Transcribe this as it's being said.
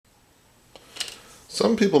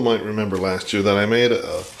Some people might remember last year that I made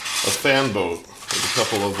a fan boat with a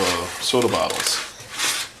couple of soda bottles.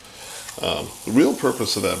 The real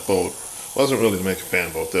purpose of that boat wasn't really to make a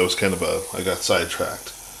fan boat. That was kind of I got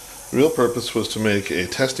sidetracked. The real purpose was to make a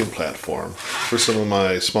testing platform for some of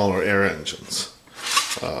my smaller air engines.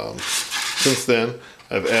 Since then,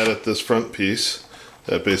 I've added this front piece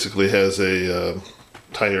that basically has a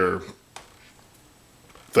tire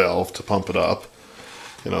valve to pump it up.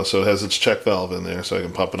 So it has its check valve in there, so I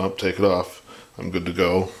can pump it up, take it off. I'm good to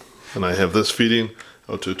go. And I have this feeding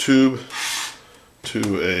out to a tube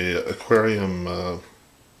to a aquarium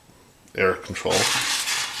air control.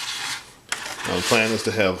 Now the plan is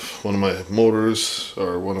to have one of my motors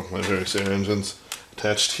or one of my various air engines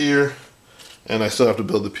attached here, and I still have to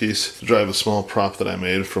build the piece to drive a small prop that I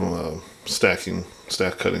made from stack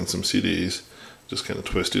cutting some CDs, just kind of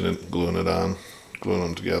twisting it, gluing them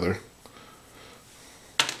together.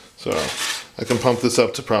 So I can pump this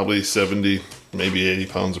up to probably 70, maybe 80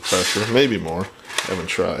 pounds of pressure, maybe more. I haven't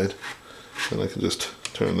tried. Then I can just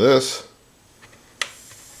turn this,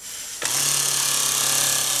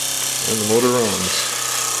 and the motor runs.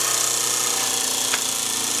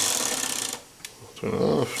 Turn it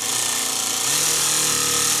off.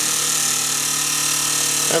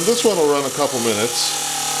 And this one will run a couple minutes.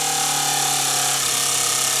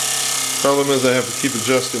 Problem is I have to keep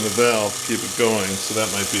adjusting the valve to keep it going, so that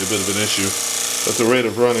might be a bit of an issue. But the rate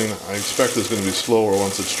of running I expect is going to be slower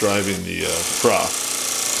once it's driving the prop,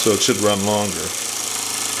 so it should run longer.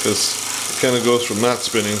 Because it kind of goes from not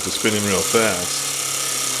spinning to spinning real fast.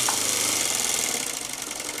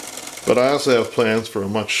 But I also have plans for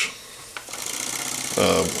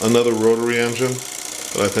another rotary engine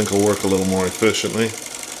that I think will work a little more efficiently.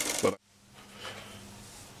 But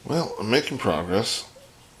well, I'm making progress.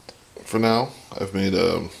 For now, I've made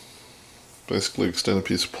a basically extended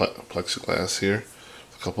piece of plexiglass here,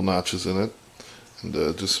 with a couple notches in it, and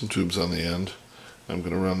just some tubes on the end. I'm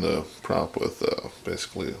going to run the prop with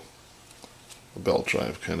basically a belt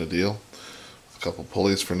drive kind of deal, with a couple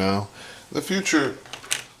pulleys for now. In the future,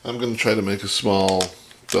 I'm going to try to make a small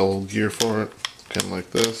bell gear for it, kind of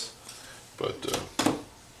like this, but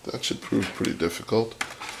that should prove pretty difficult.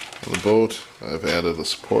 On the boat, I've added a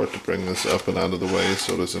support to bring this up and out of the way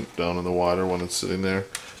so it isn't down in the water when it's sitting there.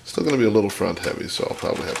 It's still going to be a little front heavy, so I'll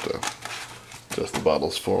probably have to adjust the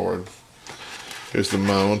bottles forward. Here's the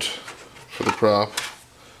mount for the prop.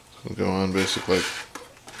 It's going to go on basically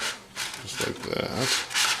just like that.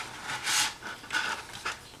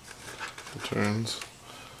 It turns.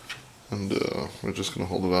 And we're just going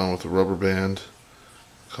to hold it on with a rubber band.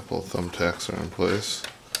 A couple of thumbtacks are in place.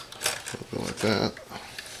 It'll go like that.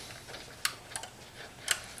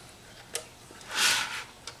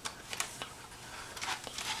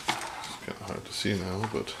 Hard to see now,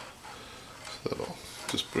 but that'll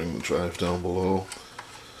just bring the drive down below.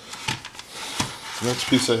 The next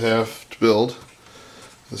piece I have to build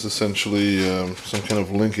is essentially some kind of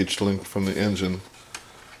linkage link from the engine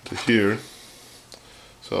to here.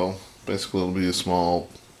 So basically it'll be a small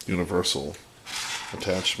universal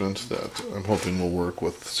attachment that I'm hoping will work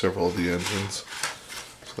with several of the engines.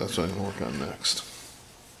 So that's what I'm going to work on next.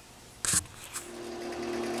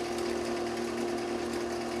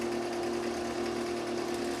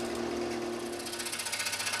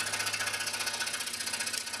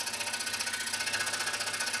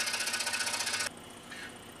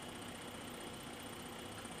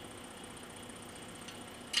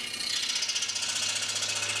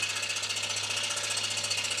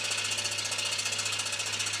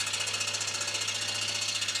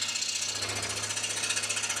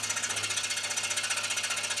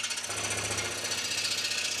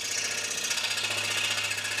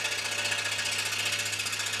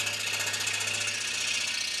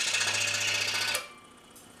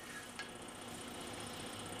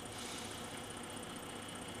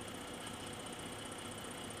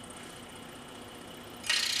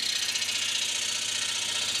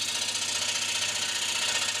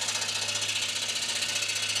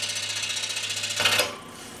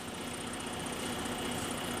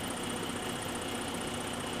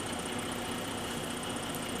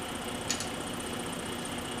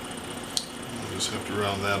 Just have to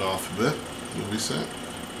round that off a bit. We'll be set.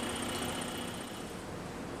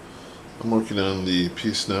 I'm working on the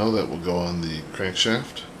piece now that will go on the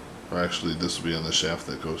crankshaft, or actually this will be on the shaft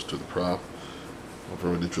that goes to the prop. I've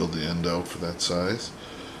already drilled the end out for that size,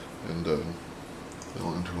 and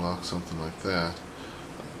it'll interlock something like that.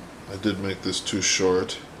 I did make this too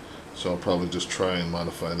short, so I'll probably just try and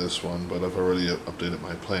modify this one, but I've already updated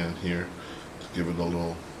my plan here to give it a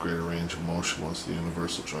little greater range of motion once the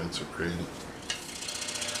universal joints are created.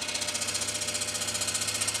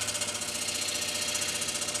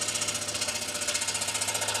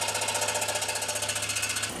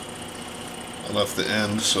 I left the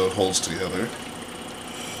end so it holds together.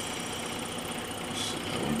 Let's see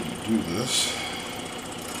how I'm going to do this.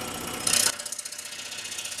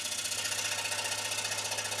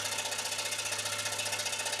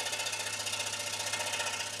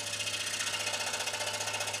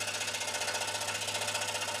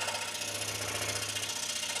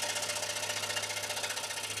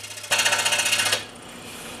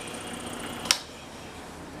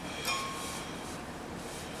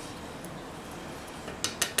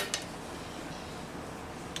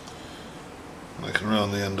 I can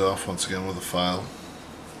round the end off once again with a file.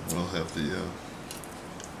 We'll have the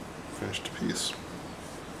finished piece.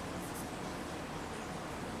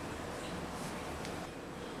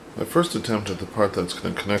 My first attempt at the part that's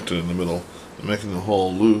going to connect it in the middle, I'm making the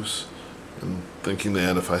hole loose and thinking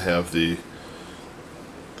that if I have the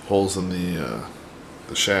holes in the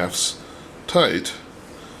shafts tight,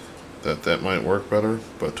 that might work better,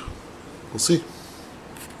 but we'll see.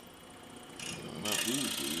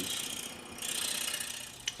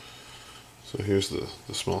 So here's the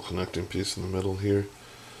small connecting piece in the middle here.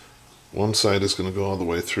 One side is going to go all the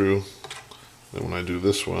way through. Then when I do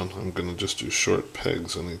this one, I'm going to just do short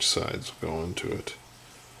pegs on each side to go into it.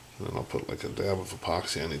 And then I'll put like a dab of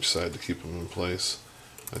epoxy on each side to keep them in place.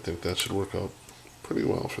 I think that should work out pretty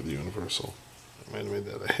well for the universal. I might have made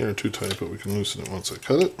that a hair too tight, but we can loosen it once I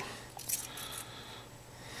cut it.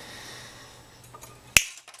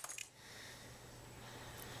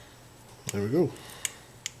 There we go.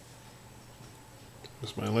 This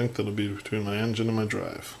is my length that'll be between my engine and my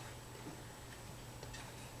drive.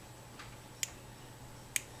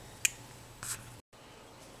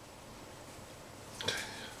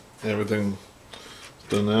 Everything's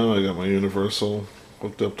done now. I got my universal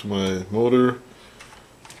hooked up to my motor.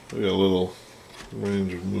 We got a little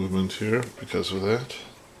range of movement here because of that.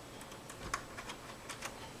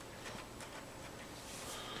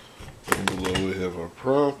 And below we have our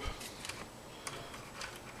prop.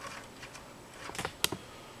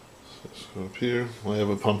 So up here, I have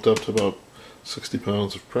it pumped up to about 60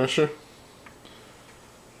 pounds of pressure.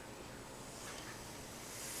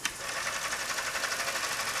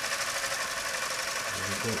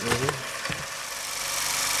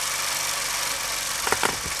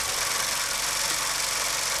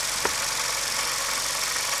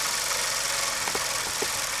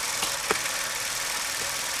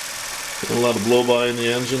 A lot of blow by in the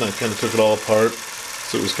engine. I kind of took it all apart,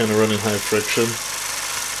 so it was kind of running high friction.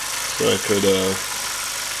 So I could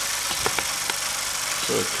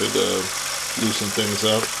loosen things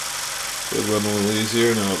up. It would run a little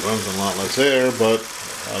easier. Now it runs on a lot less air, but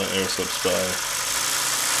a lot of air slips by.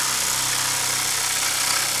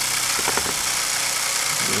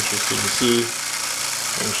 Interesting to see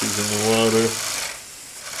when she's in the water.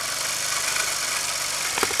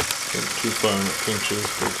 Getting too far and it pinches,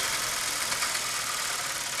 but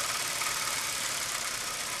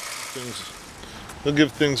we'll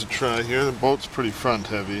give things a try here. The boat's pretty front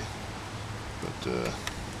heavy, but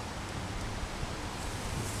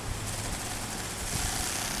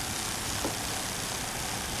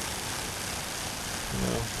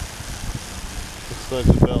looks like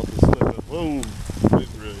the belt is slipping. Whoa, big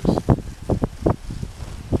race.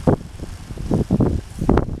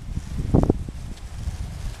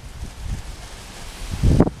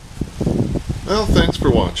 Well, thanks for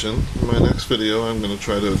watching. In my next video I'm going to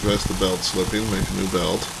try to address the belt slipping, make a new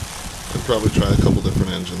belt, and probably try a couple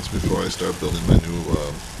different engines before I start building my new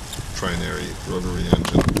trinary rotary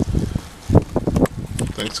engine.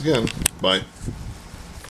 Thanks again. Bye.